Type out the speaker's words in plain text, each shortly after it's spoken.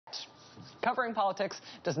Covering politics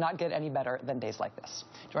does not get any better than days like this.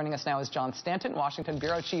 Joining us now is John Stanton, Washington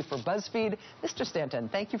bureau chief for BuzzFeed. Mr. Stanton,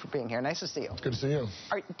 thank you for being here. Nice to see you. Good to see you.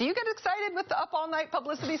 Do you get excited with the up all night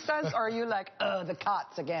publicity stunts, or are you like, the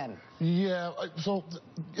cots again? Yeah, so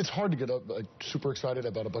it's hard to get up super excited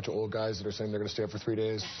about a bunch of old guys that are saying they're going to stay up for 3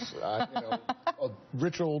 days.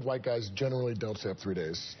 Rich old white guys generally don't stay up 3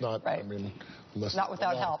 days. Not, right. I mean, unless not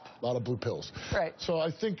without help. A lot of blue pills. Right. So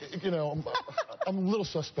I think, I'm a little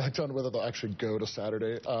suspect on whether they'll actually go to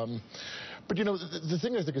Saturday. But, the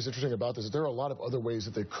thing I think is interesting about this is there are a lot of other ways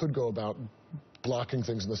that they could go about blocking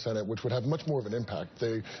things in the Senate, which would have much more of an impact.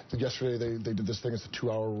 Yesterday they did this thing, it's the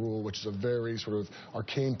 2-hour rule, which is a very sort of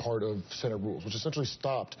arcane part of Senate rules, which essentially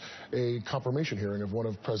stopped a confirmation hearing of one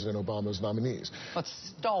of President Obama's nominees. But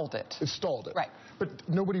stalled it. It stalled it. Right. But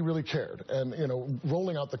nobody really cared. And,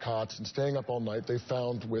 rolling out the cots and staying up all night, they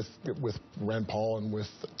found with Rand Paul and with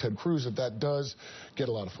Ted Cruz that does get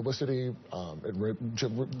a lot of publicity.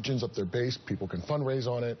 It gins up their base. People can fundraise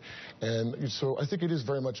on it. And so I think it is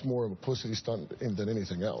very much more of a publicity stunt than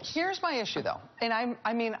anything else. Here's my issue, though. And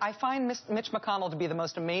I find Mitch McConnell to be the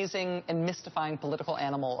most amazing and mystifying political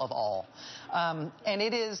animal of all. And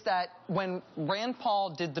it is that when Rand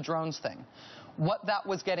Paul did the drones thing, what that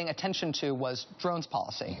was getting attention to was drones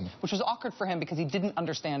policy, which was awkward for him because he didn't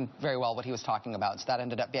understand very well what he was talking about. So that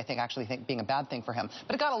ended up, I think, being a bad thing for him.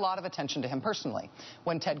 But it got a lot of attention to him personally.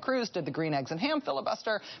 When Ted Cruz did the green eggs and ham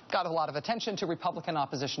filibuster, got a lot of attention to Republican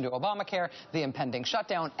opposition to Obamacare, the impending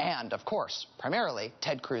shutdown, and, of course, primarily,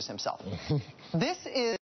 Ted Cruz himself. This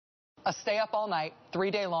is a stay-up-all-night,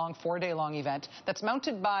 3-day-long, 4-day-long event that's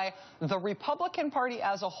mounted by the Republican Party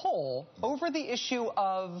as a whole over the issue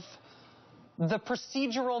of the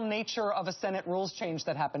procedural nature of a Senate rules change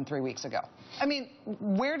that happened 3 weeks ago. I mean,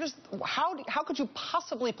 how could you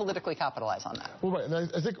possibly politically capitalize on that? Well, right, and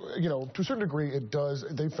I think, to a certain degree, it does.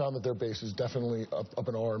 They found that their base is definitely up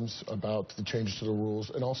in arms about the changes to the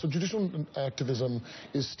rules, and also judicial activism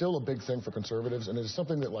is still a big thing for conservatives, and it is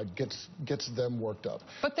something that gets them worked up.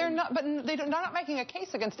 But they're not making a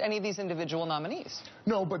case against any of these individual nominees.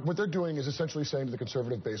 No, but what they're doing is essentially saying to the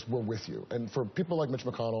conservative base, we're with you. And for people like Mitch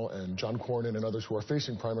McConnell and John Cornyn and others who are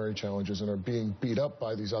facing primary challenges and are being beat up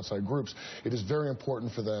by these outside groups, it is very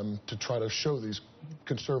important for them to try to show these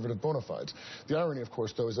conservative bona fides. The irony, of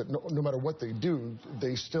course, though, is that no matter what they do,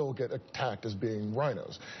 they still get attacked as being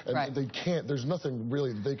rhinos. And right. They can't, there's nothing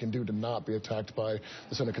really they can do to not be attacked by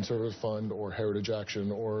the Senate Conservative Fund or Heritage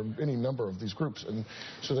Action or any number of these groups. And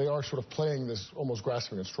so they are sort of playing this, almost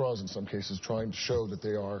grasping at straws in some cases, trying to show that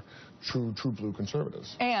they are true blue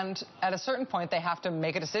conservatives. And at a certain point, they have to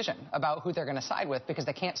make a decision about who they're going to side with, because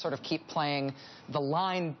they can't sort of keep playing the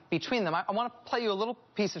line between them. I want to play you a little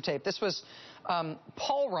piece of tape. This was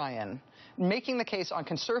Paul Ryan making the case on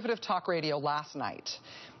conservative talk radio last night.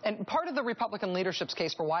 And part of the Republican leadership's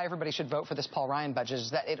case for why everybody should vote for this Paul Ryan budget is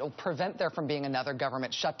that it'll prevent there from being another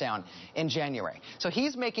government shutdown in January. So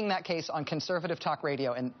he's making that case on conservative talk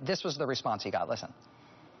radio, and this was the response he got. Listen.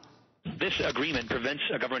 This agreement prevents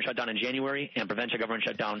a government shutdown in January and prevents a government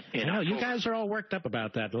shutdown in October. You guys are all worked up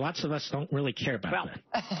about that. Lots of us don't really care about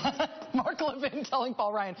that. Mark Levin telling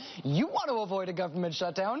Paul Ryan, you want to avoid a government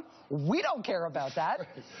shutdown. We don't care about that.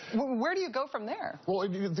 Where do you go from there? Well,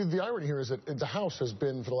 the irony here is that the House has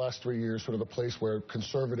been, for the last 3 years, sort of the place where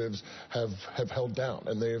conservatives have held down,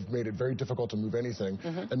 and they have made it very difficult to move anything.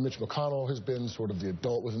 And Mitch McConnell has been sort of the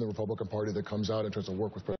adult within the Republican Party that comes out and tries to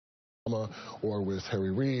work with President Obama or with Harry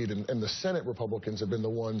Reid, and the Senate Republicans have been the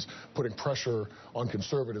ones putting pressure on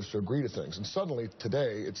conservatives to agree to things. And suddenly,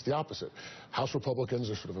 today, it's the opposite. House Republicans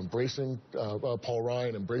are sort of embracing Paul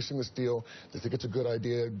Ryan, embracing this deal. They think it's a good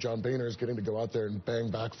idea. John Boehner is getting to go out there and bang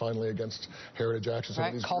back finally against Heritage Action.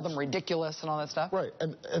 Right, call them ridiculous and all that stuff. Right,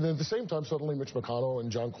 and at the same time, suddenly Mitch McConnell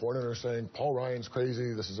and John Cornyn are saying, Paul Ryan's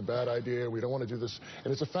crazy, this is a bad idea, we don't want to do this.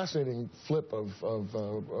 And it's a fascinating flip of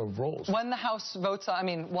roles. When the House votes,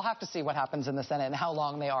 we'll have to see what happens in the Senate and how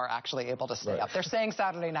long they are actually able to stay up. They're saying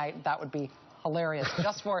Saturday night. That would be hilarious,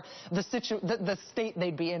 just for the state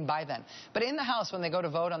they'd be in by then. But in the House, when they go to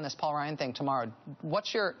vote on this Paul Ryan thing tomorrow,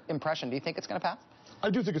 what's your impression? Do you think it's going to pass? I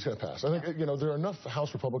do think it's going to pass. I think, there are enough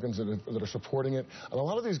House Republicans that are supporting it. And a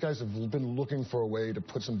lot of these guys have been looking for a way to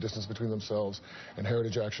put some distance between themselves and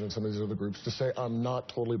Heritage Action and some of these other groups to say, I'm not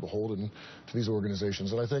totally beholden to these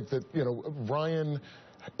organizations. And I think that, Ryan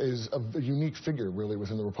is a unique figure, really,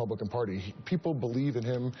 within the Republican Party. People believe in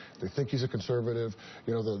him. They think he's a conservative.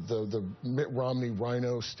 You know, the Mitt Romney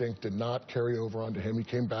rhino stink did not carry over onto him. He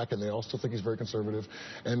came back, and they all still think he's very conservative.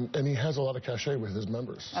 And he has a lot of cachet with his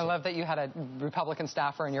members. I love that you had a Republican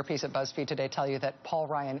staffer in your piece at BuzzFeed today tell you that Paul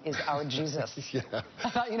Ryan is our Jesus. Yeah. I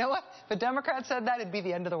thought, you know what? If a Democrat said that, it'd be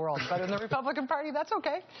the end of the world. But in the Republican Party, that's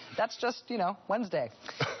okay. That's just, you know, Wednesday.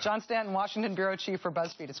 John Stanton, Washington Bureau Chief for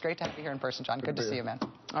BuzzFeed. It's great to have you here in person, John. Good to see you, man.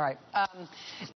 All right.